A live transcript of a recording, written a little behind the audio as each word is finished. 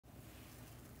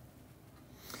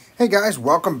Hey guys,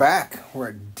 welcome back. We're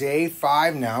at day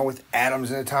 5 now with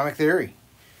atoms and atomic theory.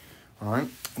 All right,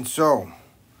 and so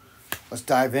let's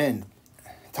dive in.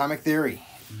 Atomic theory,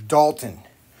 Dalton.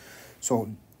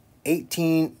 So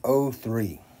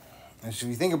 1803. And so if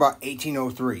you think about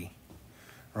 1803,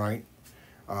 right,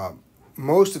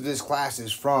 most of this class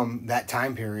is from that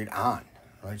time period on,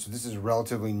 right? So this is a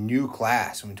relatively new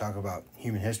class when we talk about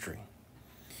human history.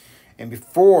 And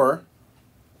before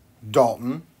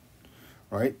Dalton,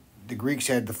 right, the Greeks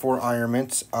had the 4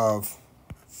 elements of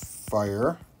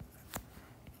fire,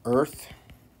 earth,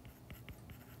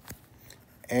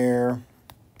 air,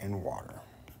 and water.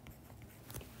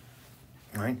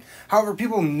 Right? However,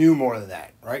 people knew more than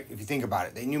that, right? If you think about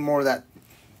it, they knew more of that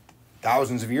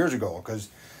thousands of years ago because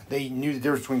they knew the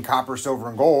difference between copper, silver,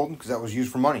 and gold because that was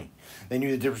used for money. They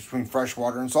knew the difference between fresh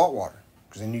water and salt water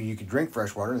because they knew you could drink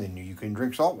fresh water and they knew you couldn't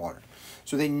drink salt water.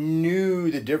 So they knew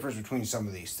the difference between some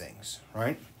of these things,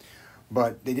 right?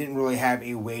 But they didn't really have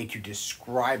a way to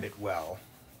describe it well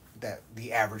that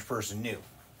the average person knew.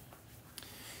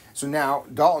 So now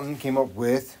Dalton came up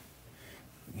with,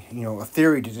 a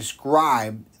theory to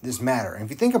describe this matter. And if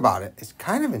you think about it, it's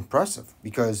kind of impressive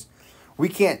because we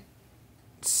can't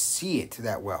see it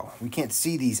that well. We can't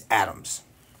see these atoms.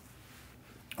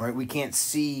 All right, we can't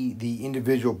see the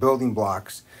individual building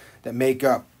blocks that make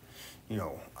up,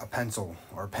 a pencil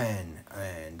or a pen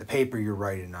and the paper you're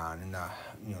writing on and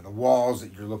the walls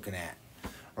that you're looking at,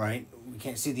 right? We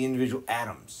can't see the individual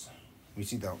atoms. We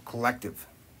see the collective.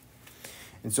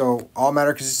 And so all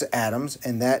matter consists of atoms,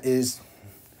 and that is,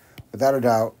 without a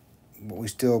doubt, what we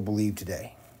still believe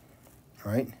today,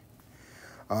 right?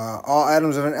 All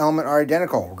atoms of an element are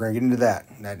identical. We're going to get into that.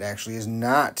 That actually is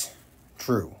not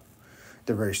true.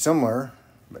 They're very similar,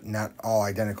 but not all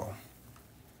identical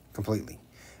completely.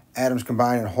 Atoms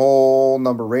combine in whole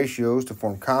number ratios to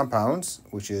form compounds,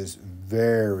 which is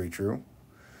very true.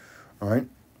 All right.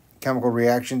 Chemical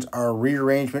reactions are a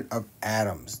rearrangement of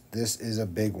atoms. This is a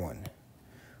big one.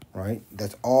 Right?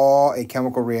 That's all a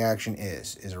chemical reaction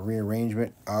is a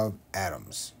rearrangement of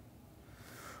atoms.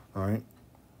 All right?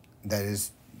 That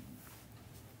is,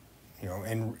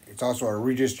 and it's also a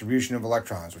redistribution of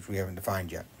electrons, which we haven't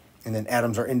defined yet. And then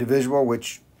atoms are indivisible,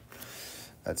 which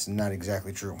that's not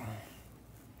exactly true.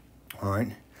 All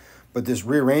right? But this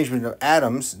rearrangement of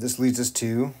atoms, this leads us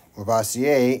to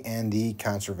Lavoisier and the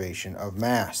conservation of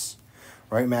mass.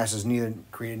 Right? Mass is neither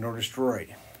created nor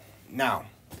destroyed. Now,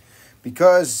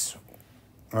 because,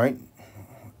 right,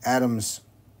 atoms,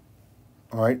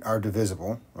 all right, are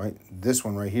divisible, right, this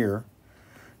one right here,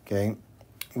 okay,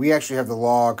 we actually have the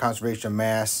law of conservation of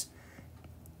mass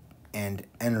and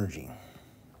energy,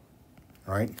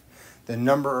 right? The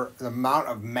amount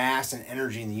of mass and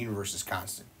energy in the universe is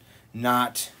constant,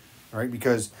 not, right,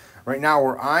 because right now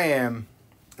where I am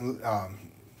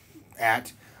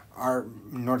at, our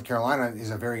North Carolina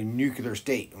is a very nuclear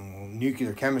state.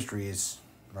 Nuclear chemistry is,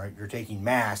 right, you're taking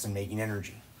mass and making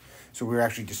energy. So we're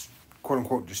actually just, quote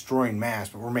unquote, destroying mass,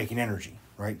 but we're making energy,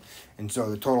 right? And so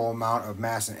the total amount of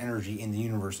mass and energy in the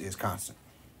universe is constant.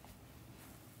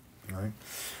 All right.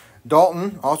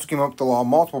 Dalton also came up with the law of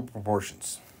multiple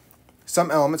proportions.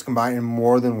 Some elements combine in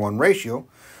more than one ratio,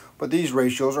 but these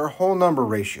ratios are whole number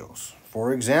ratios.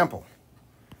 For example,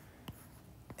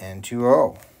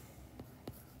 N2O,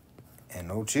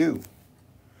 NO2,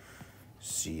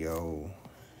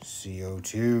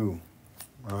 CO2.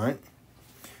 All right.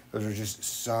 Those are just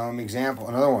some example.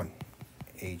 Another one,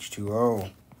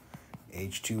 H2O,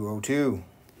 H2O2.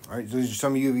 All right. Those are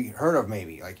some of you have heard of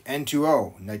maybe, like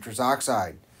N2O, nitrous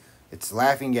oxide. It's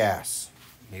laughing gas.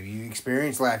 Maybe you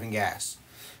experience laughing gas.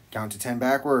 Count to 10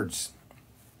 backwards.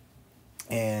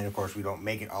 And of course, we don't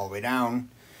make it all the way down,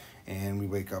 and we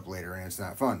wake up later, and it's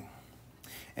not fun.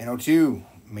 NO2,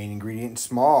 main ingredient in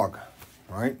smog.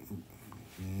 Right.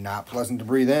 Not pleasant to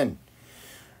breathe in.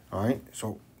 All right,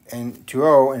 so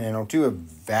N2O and NO2 have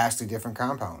vastly different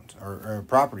compounds or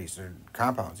properties. They're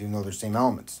compounds, even though they're the same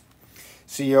elements.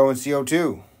 CO and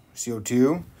CO2.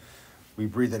 CO2, we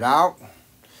breathe it out.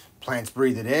 Plants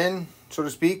breathe it in, so to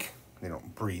speak. They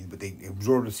don't breathe, but they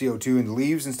absorb the CO2 in the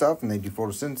leaves and stuff, and they do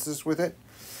photosynthesis with it.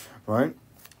 Right?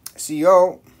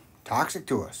 CO, toxic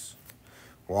to us.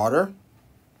 Water.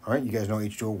 All right, you guys know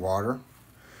H2O, water.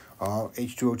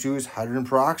 H2O2 is hydrogen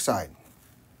peroxide.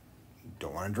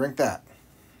 Don't want to drink that.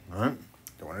 All right?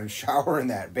 Don't want to shower in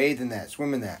that, bathe in that,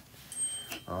 swim in that.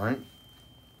 All right?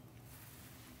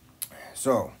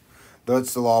 So,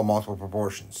 that's the law of multiple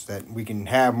proportions, that we can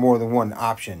have more than one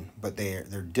option, but they're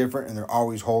different and they're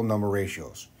always whole number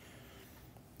ratios.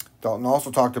 Dalton also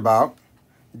talked about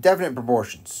definite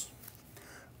proportions.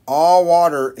 All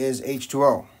water is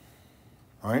H2O.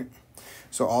 All right?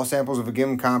 So all samples of a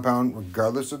given compound,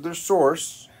 regardless of their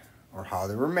source or how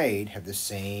they were made, have the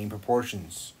same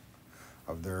proportions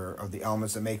of the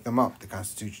elements that make them up, the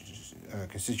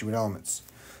constituent elements.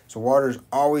 So water is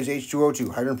always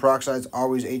H2O2. Hydrogen peroxide is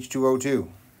always H2O2,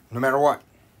 no matter what,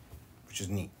 which is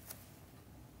neat.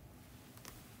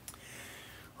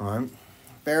 All right.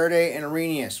 Faraday and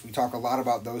Arrhenius. We talk a lot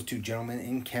about those two gentlemen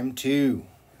in Chem 2.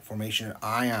 Formation of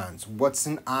ions. What's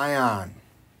an ion?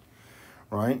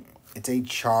 Right? It's a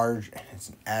charge. It's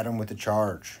an atom with a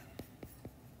charge.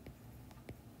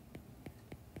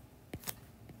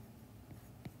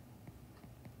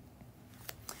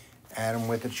 Atom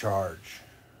with a charge.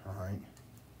 All right.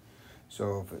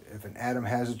 So if an atom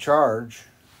has a charge,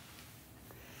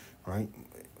 right,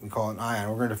 we call it an ion.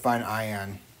 We're going to define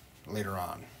ion later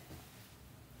on.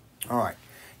 All right.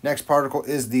 Next particle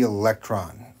is the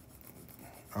electron.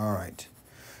 All right.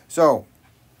 So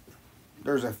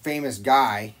there's a famous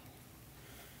guy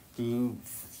who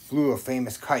flew a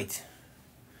famous kite,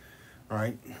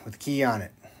 right, with a key on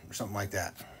it or something like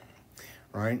that,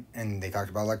 right? And they talked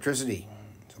about electricity.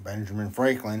 So Benjamin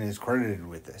Franklin is credited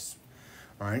with this,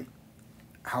 right?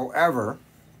 However,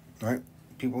 right,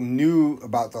 people knew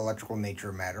about the electrical nature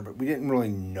of matter, but we didn't really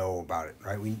know about it,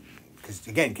 right? Because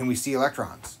again, can we see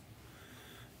electrons?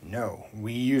 No.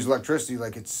 We use electricity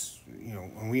like it's,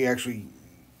 when we actually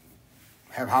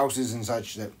have houses and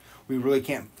such, that we really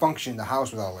can't function the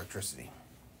house without electricity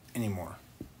anymore.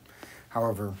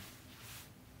 However,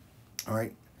 all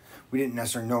right, we didn't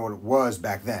necessarily know what it was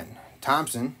back then.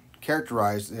 Thomson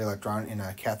characterized the electron in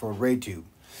a cathode ray tube.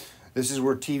 This is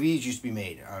where TVs used to be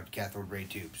made out of cathode ray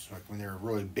tubes, like when they're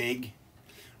really big,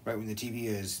 right? When the TV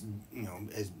is,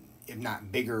 as if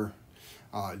not bigger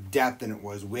depth than it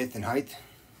was width and height,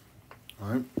 all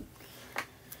right,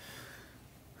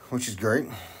 which is great.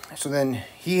 So then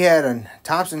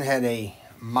Thomson had a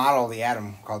model of the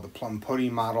atom called the plum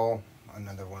pudding model.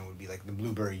 Another one would be like the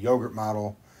blueberry yogurt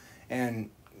model, and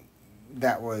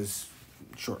that was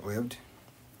short-lived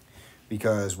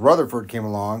because Rutherford came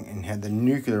along and had the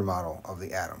nuclear model of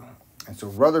the atom. And so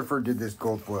Rutherford did this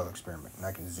gold foil experiment. And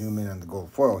I can zoom in on the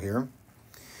gold foil here.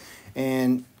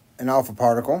 And an alpha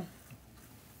particle,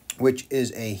 which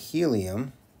is a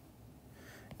helium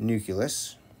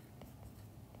nucleus,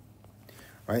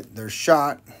 right? They're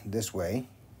shot this way,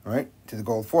 right, to the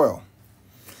gold foil,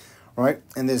 right?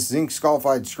 And this zinc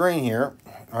sulfide screen here,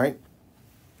 right,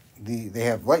 they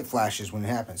have light flashes when it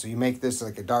happens. So you make this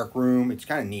like a dark room. It's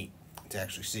kind of neat to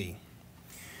actually see,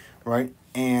 right?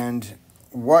 And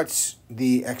what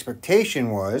the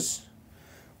expectation was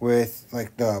with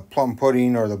like the plum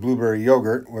pudding or the blueberry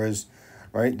yogurt was,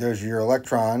 right, there's your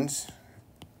electrons,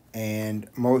 and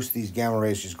most of these gamma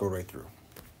rays just go right through.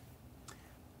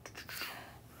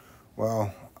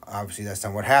 Well, obviously that's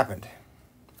not what happened.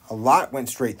 A lot went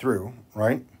straight through,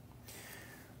 right?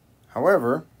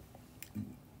 However,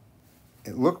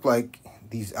 it looked like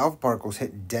these alpha particles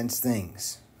hit dense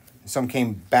things. Some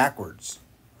came backwards,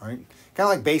 right? Kind of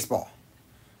like baseball.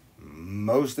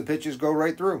 Most of the pitches go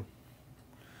right through,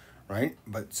 right?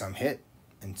 But some hit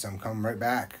and some come right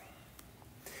back,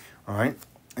 all right?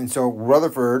 And so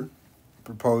Rutherford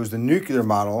proposed the nuclear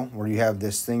model where you have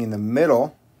this thing in the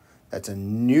middle that's a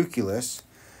nucleus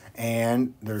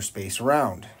and there's space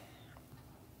around,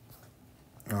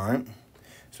 all right?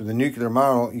 So the nuclear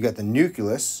model, you got the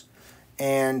nucleus,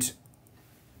 and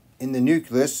in the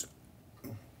nucleus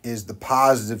is the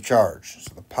positive charge.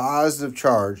 So the positive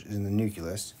charge is in the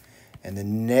nucleus, and the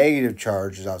negative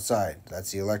charge is outside.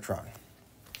 That's the electron.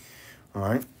 All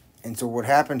right? And so what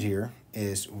happened here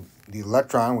is the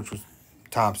electron, which was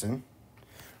Thomson,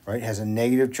 right, has a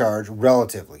negative charge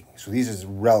relatively. So these is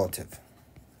relative.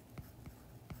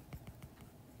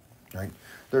 Right?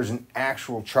 There's an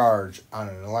actual charge on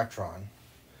an electron.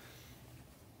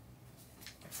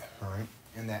 All right?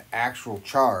 And that actual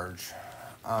charge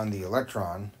on the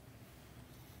electron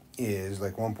is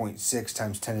like 1.6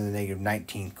 times 10 to the negative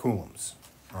 19 coulombs.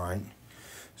 All right?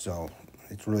 So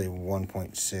it's really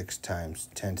 1.6 times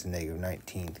 10 to the negative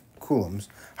 19 coulombs.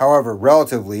 However,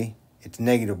 relatively, it's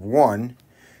negative 1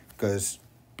 because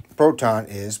proton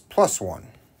is plus 1.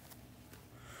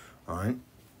 All right?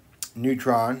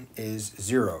 Neutron is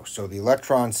 0. So the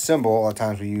electron symbol, a lot of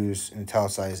times we use in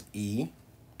italicized E,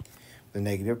 the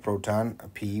negative, proton, a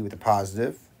P with a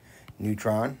positive,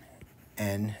 neutron,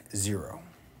 N, 0.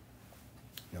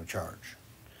 No charge.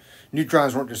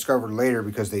 Neutrons weren't discovered later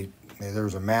because there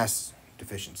was a mass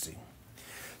deficiency.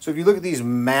 So if you look at these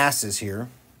masses here,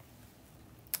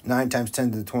 9 times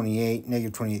 10 to the 28,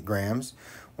 negative 28 grams,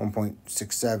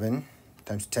 1.67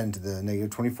 times 10 to the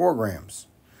negative 24 grams.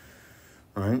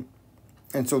 All right?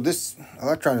 And so this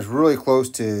electron is really close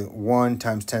to 1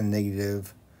 times 10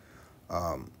 negative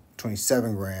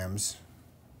 27 grams.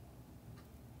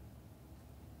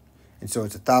 And so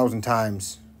it's 1,000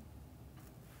 times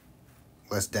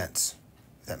less dense,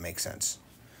 if that makes sense.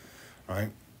 All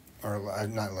right? Or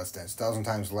not less dense, 1,000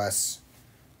 times less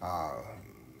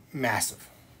massive.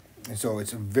 And so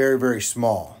it's very, very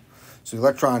small. So the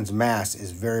electron's mass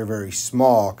is very, very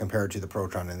small compared to the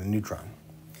proton and the neutron.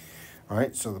 All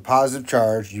right, so the positive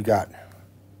charge, you got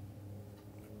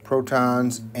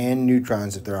protons and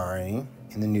neutrons, if there are any,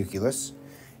 in the nucleus.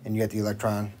 And you got the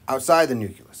electron outside the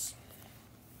nucleus.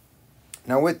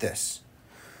 Now with this,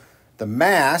 the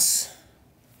mass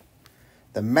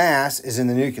is in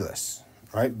the nucleus,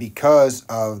 right? Because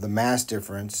of the mass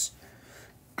difference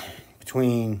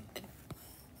between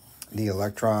the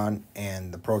electron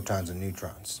and the protons and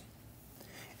neutrons.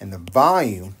 And the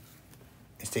volume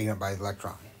is taken up by the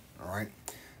electron, all right?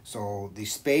 So the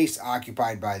space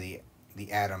occupied by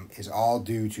the atom is all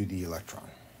due to the electron.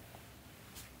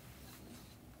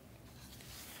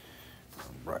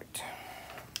 All right.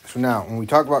 So now, when we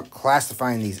talk about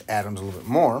classifying these atoms a little bit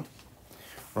more,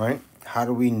 right, how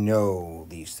do we know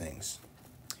these things?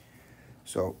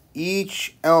 So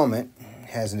each element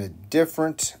has a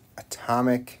different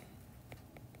atomic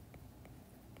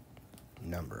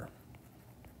number,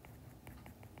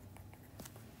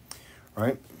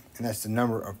 right? And that's the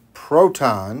number of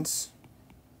protons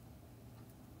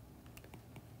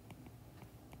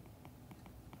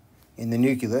in the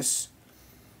nucleus.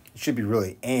 It should be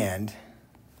really and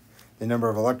the number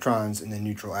of electrons in the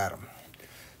neutral atom.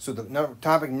 So the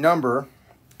atomic number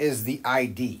is the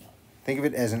ID. Think of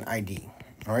it as an ID,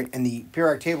 all right? And the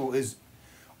periodic table is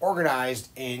organized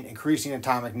in increasing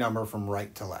atomic number from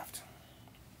right to left,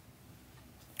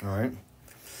 all right?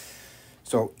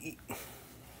 So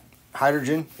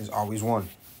hydrogen is always 1.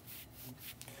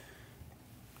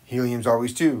 Helium's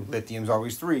always 2. Lithium's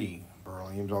always 3.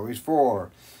 Beryllium's always 4.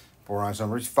 Boron's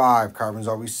number is 5. Carbon's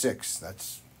always 6.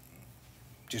 That's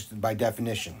just by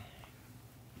definition.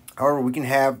 However, we can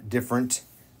have different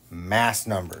mass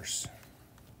numbers.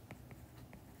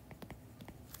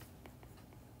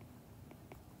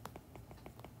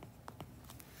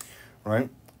 Right?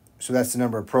 So that's the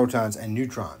number of protons and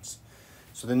neutrons.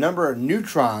 So the number of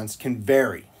neutrons can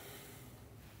vary.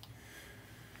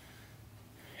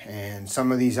 And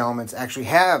some of these elements actually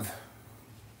have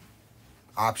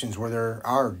options where there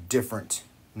are different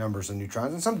numbers of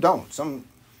neutrons, and some don't. Some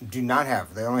do not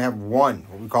have. They only have one,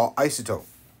 what we call isotope.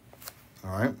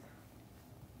 All right?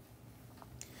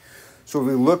 So if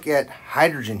we look at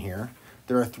hydrogen here,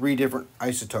 there are 3 different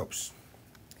isotopes.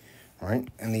 All right?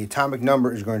 And the atomic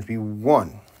number is going to be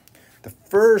 1. The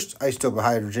first isotope of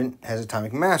hydrogen has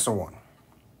atomic mass of 1.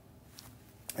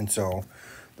 And so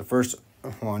the first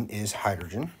one is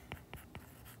hydrogen.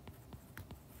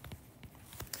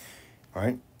 All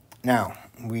right? Now,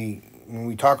 when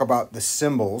we talk about the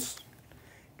symbols,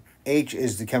 H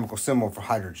is the chemical symbol for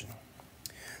hydrogen.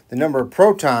 The number of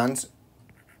protons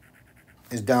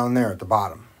is down there at the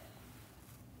bottom.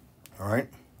 All right?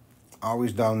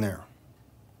 Always down there.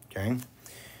 Okay?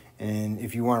 And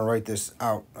if you want to write this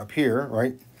out up here,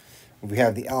 right? We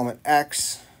have the element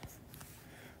X,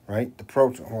 right? The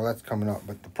proton, well, that's coming up,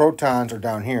 but the protons are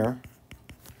down here.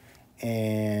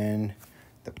 And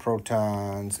the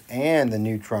protons and the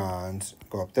neutrons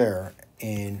go up there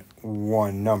in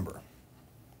 1 number.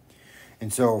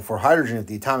 And so for hydrogen, if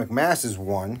the atomic mass is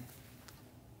 1,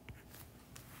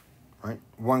 right,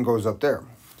 1 goes up there.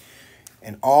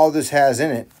 And all this has in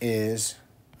it is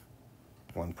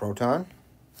 1 proton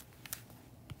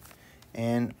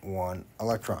and 1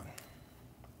 electron.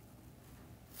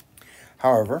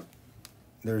 However,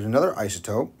 there's another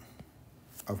isotope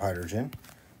of hydrogen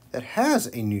that has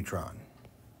a neutron.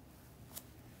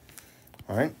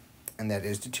 All right, and that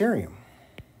is deuterium.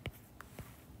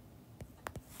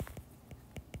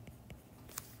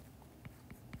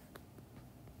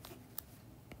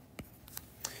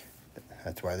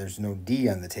 That's why there's no D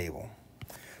on the table.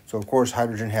 So of course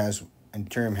hydrogen has and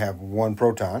deuterium have 1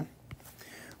 proton,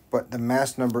 but the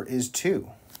mass number is 2.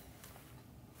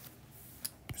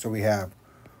 So we have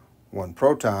 1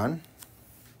 proton,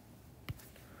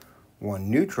 1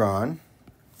 neutron,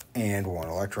 and 1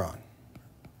 electron.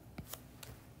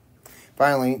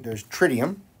 Finally, there's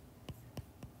tritium.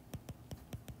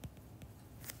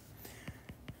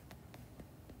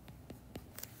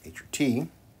 H or T.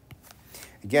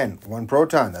 Again, 1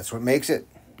 proton, that's what makes it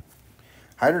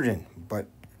hydrogen, but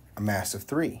a mass of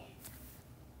 3.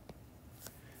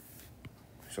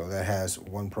 So that has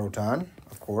 1 proton,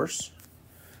 of course.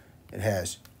 It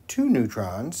has 2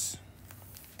 neutrons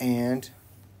and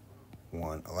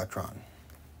 1 electron.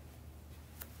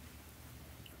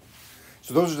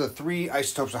 So those are the 3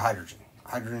 isotopes of hydrogen.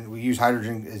 We use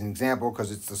hydrogen as an example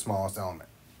because it's the smallest element.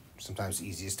 Sometimes the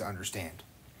easiest to understand.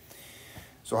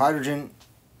 So hydrogen,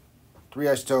 3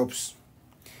 isotopes,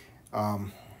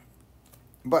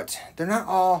 but they're not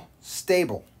all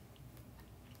stable.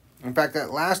 In fact,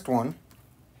 that last one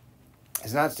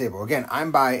is not stable. Again,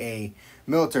 I'm by a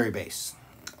military base,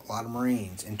 a lot of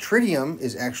Marines, and tritium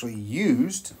is actually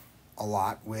used a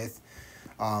lot with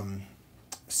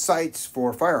sights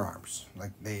for firearms.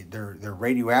 Like they're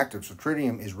radioactive, so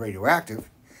tritium is radioactive,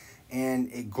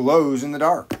 and it glows in the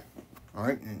dark. All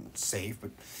right, and it's safe,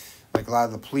 but like a lot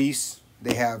of the police,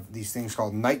 they have these things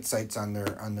called night sights on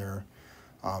their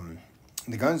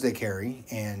the guns they carry,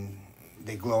 and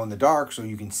they glow in the dark, so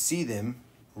you can see them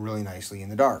really nicely in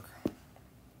the dark.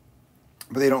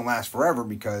 But they don't last forever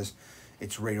because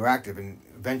it's radioactive, and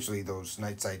eventually those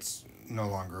night sights no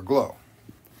longer glow.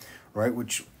 Right?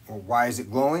 Why is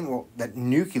it glowing? Well, that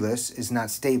nucleus is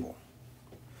not stable.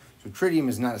 So tritium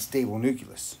is not a stable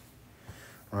nucleus.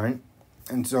 Right?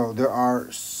 And so there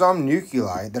are some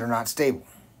nuclei that are not stable.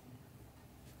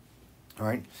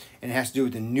 Right? And it has to do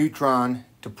with the neutron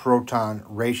to proton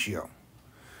ratio.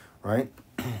 Right?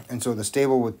 And so the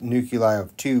stable with nuclei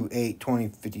of 2, 8, 20,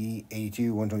 50,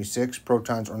 82, 126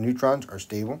 protons or neutrons are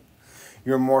stable.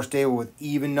 You're more stable with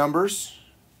even numbers.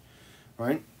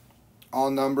 Right?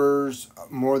 All numbers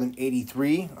more than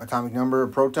 83 atomic number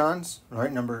of protons.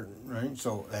 Right?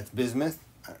 So that's bismuth.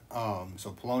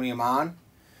 So polonium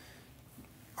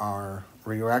are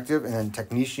radioactive, and then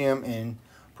technetium and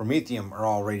promethium are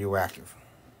all radioactive.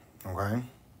 Okay?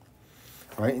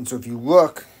 Right? And so if you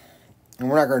look, and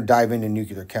we're not going to dive into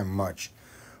nuclear chem much,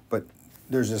 but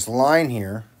there's this line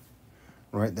here,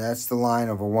 right? That's the line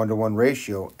of a 1-to-1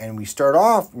 ratio, and we start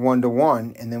off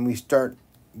 1-to-1, and then we start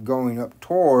going up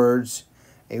towards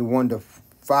a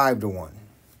 1-to-5-to-1,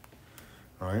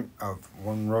 right? Of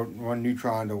one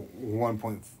neutron to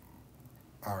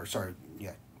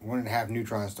 1.5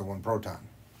 neutrons to 1 proton.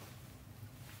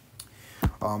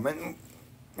 And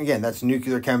again, that's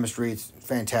nuclear chemistry. It's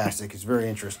fantastic. It's very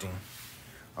interesting.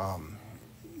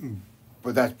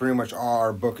 But that's pretty much all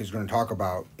our book is going to talk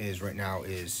about right now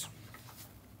is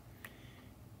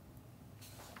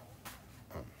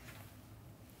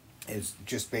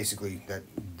just basically that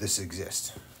this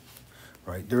exists.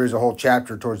 Right? There is a whole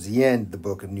chapter towards the end of the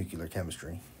book of nuclear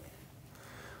chemistry.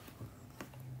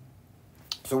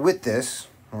 So with this,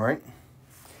 all right,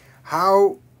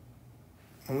 and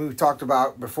we've talked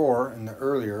about before in the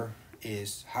earlier,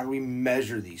 is how do we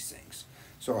measure these things?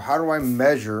 So how do I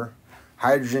measure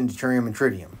hydrogen, deuterium, and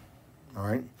tritium? All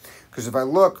right, because if I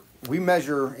look, we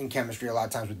measure in chemistry a lot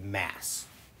of times with mass,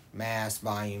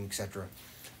 volume, etc.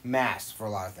 Mass for a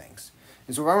lot of things.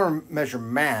 And so if I want to measure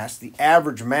mass, the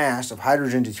average mass of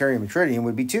hydrogen, deuterium, and tritium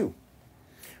would be 2,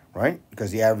 right? Because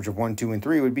the average of 1, 2, and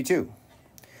 3 would be 2.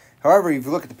 However, if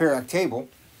you look at the periodic table,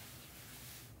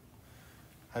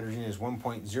 hydrogen is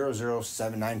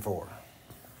 1.00794.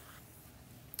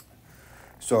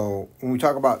 So when we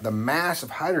talk about the mass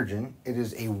of hydrogen, it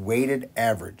is a weighted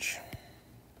average.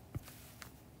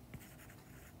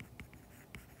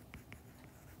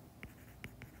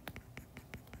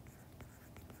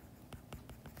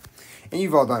 And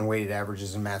you've all done weighted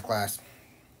averages in math class,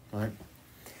 right?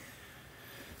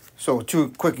 So 2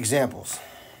 quick examples.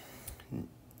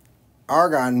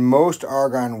 Most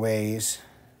argon weighs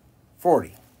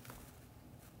 40.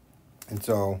 And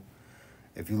so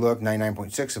if you look,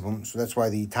 99.6 of them, so that's why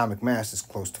the atomic mass is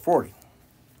close to 40.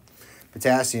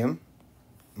 Potassium,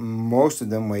 most of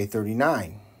them weigh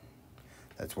 39.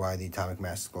 That's why the atomic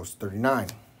mass is close to 39.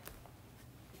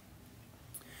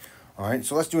 All right,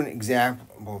 so let's do an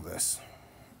example of this,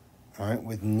 all right,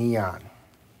 with neon.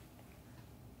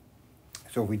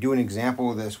 So if we do an example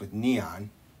of this with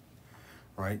neon,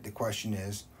 right, the question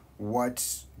is,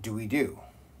 what do we do,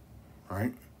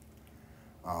 right?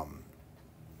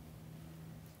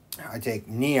 I take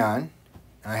neon,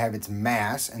 and I have its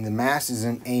mass, and the mass is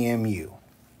an AMU.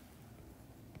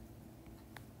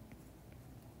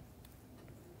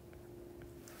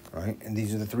 Right, and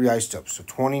these are the 3 isotopes. So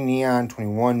 20 neon,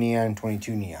 21 neon,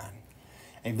 22 neon.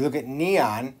 And if you look at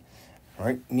neon,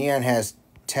 right, neon has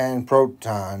 10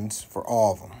 protons for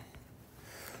all of them.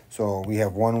 So we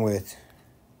have one with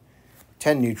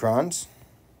 10 neutrons,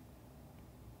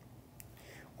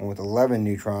 one with 11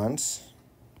 neutrons,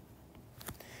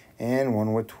 and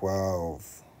one with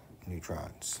 12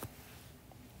 neutrons.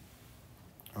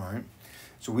 All right,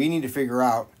 so we need to figure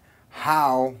out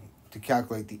how to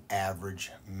calculate the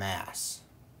average mass.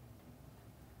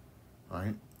 All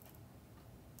right,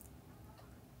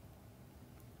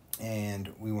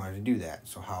 And we wanted to do that.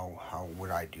 So how would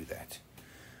I do that?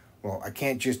 Well, I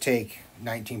can't just take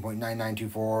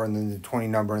 19.9924 and then the 20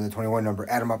 number and the 21 number,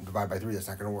 add them up, divide by 3. That's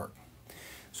not going to work.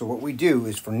 So what we do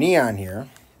is for neon here,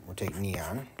 we'll take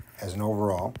neon as an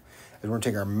overall, is we're going to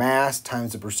take our mass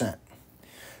times the percent.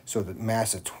 So the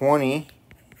mass of 20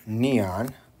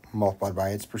 neon multiplied by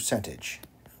its percentage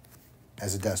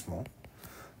as a decimal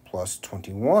plus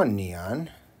 21 neon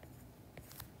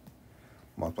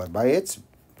multiplied by its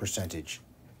percentage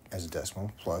as a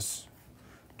decimal plus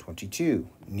 22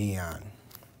 neon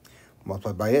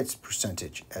multiplied by its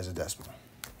percentage as a decimal.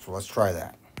 So let's try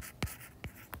that.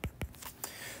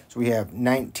 So we have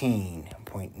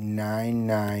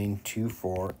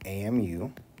 19.9924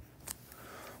 AMU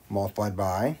multiplied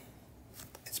by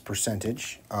its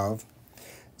percentage of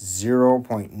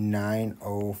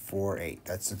 0.9048.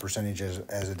 That's the percentage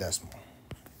as a decimal.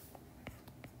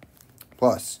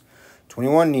 Plus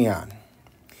 21 neon,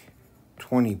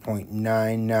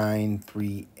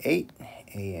 20.9938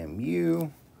 AMU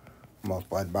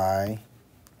multiplied by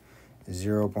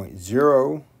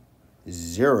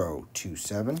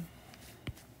 0.0027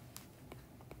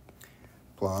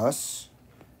 plus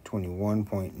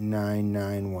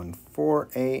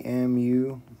 21.9914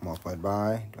 AMU multiplied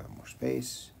by, do I have more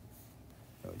space?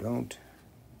 No, don't.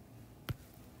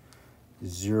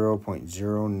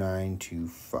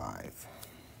 0.0925.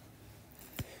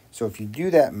 So if you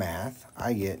do that math,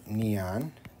 I get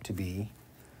neon to be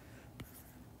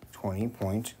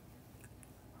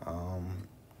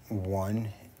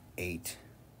 20.18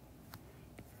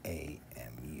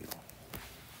 AMU,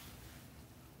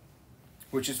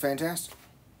 which is fantastic.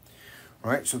 All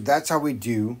right, so that's how we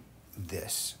do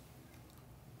this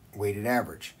weighted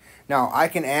average. Now, I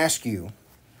can ask you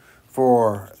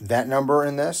for that number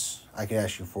in this. I can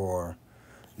ask you for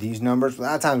these numbers. A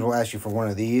lot of times we'll ask you for one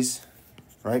of these,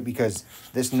 right? Because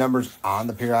this number's on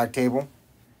the periodic table,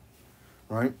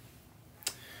 right?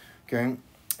 Okay,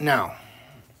 now,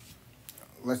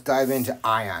 let's dive into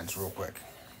ions real quick.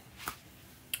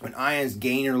 When ions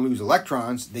gain or lose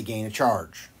electrons, they gain a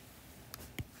charge.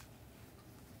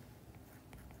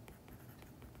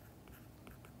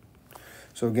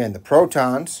 So again, the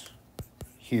protons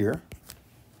here,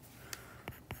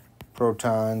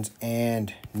 protons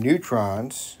and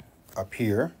neutrons up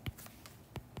here,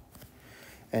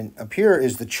 and up here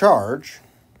is the charge,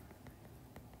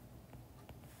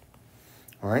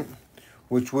 all right,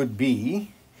 which would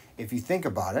be, if you think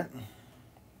about it,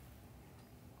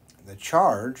 the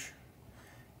charge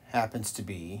happens to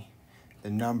be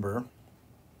the number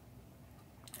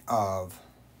of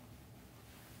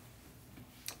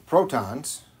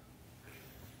protons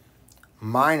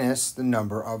minus the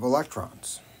number of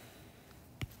electrons.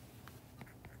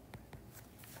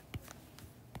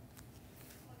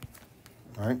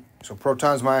 All right, so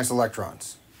protons minus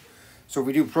electrons. So if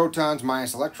we do protons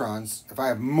minus electrons, if I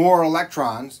have more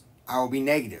electrons, I will be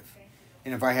negative.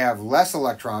 And if I have less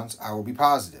electrons, I will be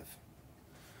positive.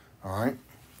 All right,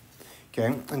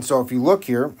 okay, and so if you look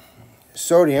here,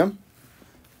 sodium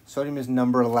is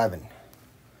number 11.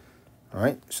 All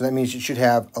right, so that means it should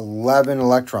have 11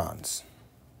 electrons.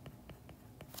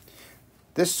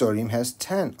 This sodium has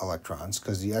 10 electrons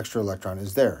because the extra electron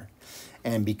is there.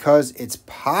 And because it's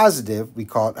positive, we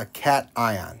call it a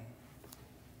cation.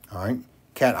 All right,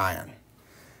 cation.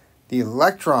 The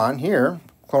electron here,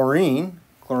 chlorine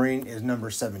is number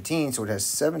 17, so it has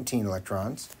 17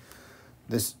 electrons.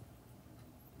 This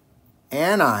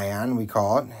anion, we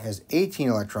call it, has 18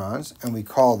 electrons, and we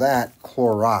call that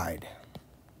chloride.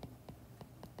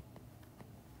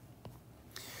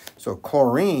 So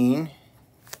chlorine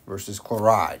versus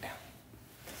chloride.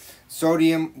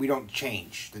 Sodium, we don't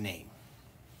change the name.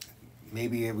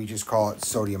 Maybe we just call it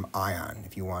sodium ion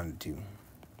if you wanted to.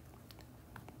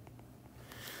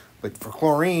 But for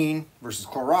chlorine versus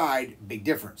chloride, big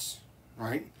difference,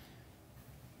 right?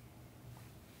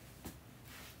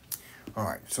 All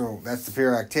right, so that's the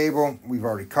periodic table. We've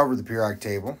already covered the periodic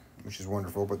table, which is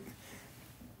wonderful. But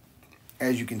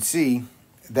as you can see,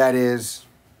 that is...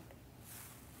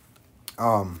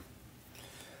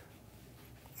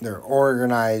 they're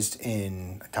organized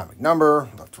in atomic number,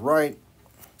 left to right.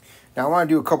 Now I want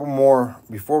to do a couple more,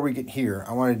 before we get here,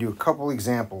 I want to do a couple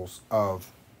examples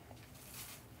of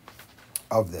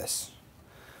this,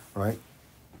 right?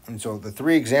 And so the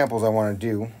three examples I want to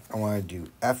do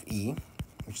Fe,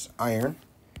 which is iron,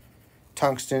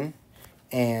 tungsten,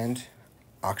 and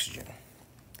oxygen.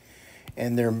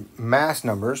 And their mass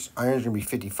numbers, iron's going to be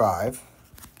 55.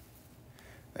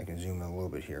 I can zoom in a little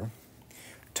bit here.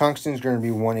 Tungsten's going to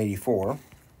be 184.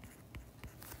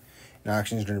 And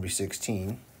oxygen's going to be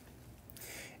 16.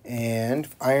 And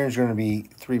iron's going to be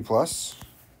 3 plus,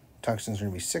 tungsten's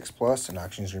going to be 6 plus, and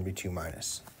oxygen's going to be 2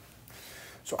 minus.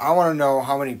 So I want to know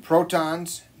how many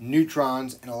protons,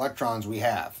 neutrons, and electrons we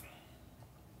have.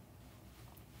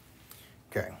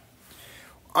 Okay.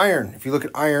 Iron, if you look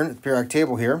at iron at the periodic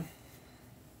table here,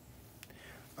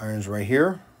 iron's right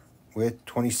here with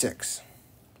 26.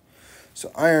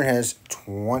 So iron has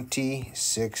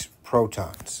 26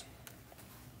 protons.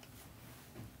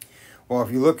 Well,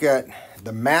 if you look at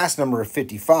the mass number of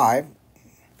 55,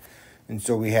 and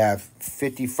so we have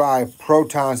 55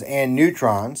 protons and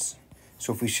neutrons.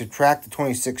 So if we subtract the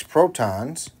 26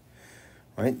 protons,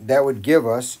 right, that would give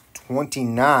us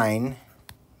 29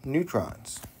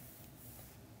 neutrons.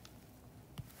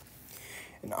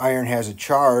 And iron has a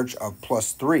charge of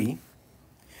 +3.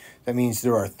 That means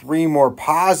there are 3 more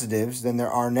positives than there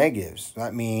are negatives.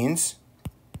 That means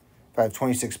if I have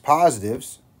 26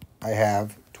 positives, I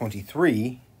have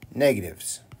 23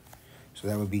 negatives. So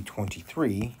that would be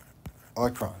 23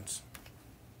 electrons.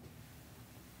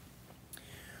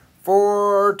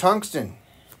 For tungsten,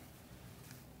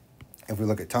 if we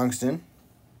look at tungsten,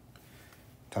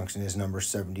 tungsten is number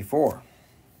 74.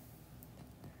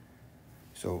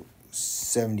 So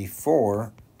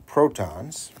 74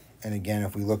 protons. And again,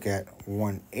 if we look at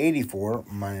 184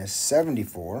 minus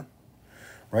 74,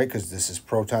 right, because this is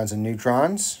protons and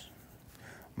neutrons,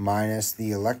 minus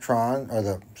the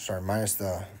minus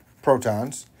the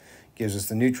protons, gives us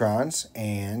the neutrons,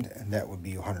 and that would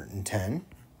be 110.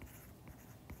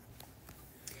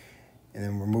 And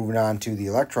then we're moving on to the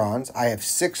electrons. I have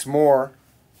 6 more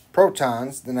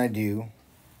protons than I do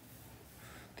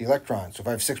the electrons. So if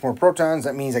I have 6 more protons,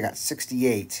 that means I got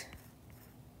 68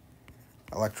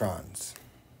 electrons.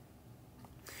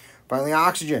 Finally,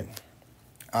 oxygen.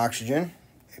 Oxygen,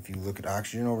 if you look at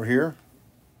oxygen over here,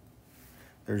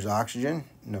 there's oxygen,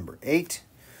 number 8.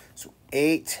 So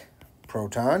 8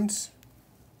 protons.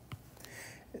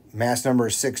 Mass number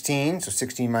is 16, so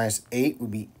 16 minus 8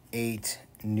 would be 8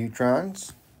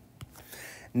 neutrons.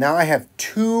 Now I have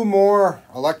 2 more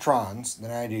electrons than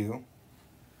I do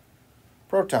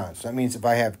protons. So that means if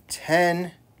I have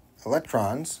 10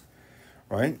 electrons,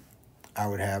 right, I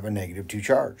would have a -2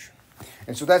 charge.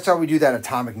 And so that's how we do that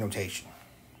atomic notation.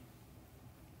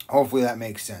 Hopefully that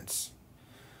makes sense.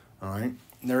 All right.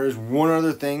 There is one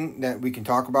other thing that we can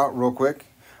talk about real quick.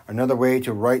 Another way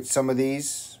to write some of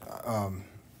these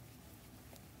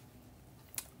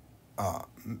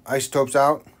isotopes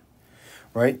out,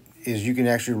 right, is you can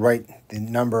actually write the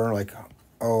number like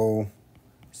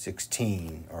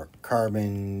O16 or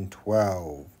carbon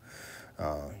 12,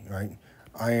 right,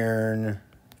 iron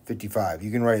 55.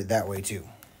 You can write it that way too.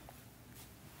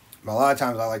 But a lot of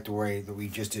times I like the way that we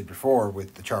just did before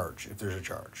with the charge, if there's a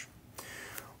charge.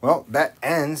 Well, that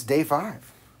ends day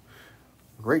 5.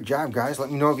 Great job, guys.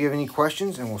 Let me know if you have any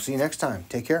questions, and we'll see you next time.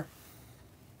 Take care.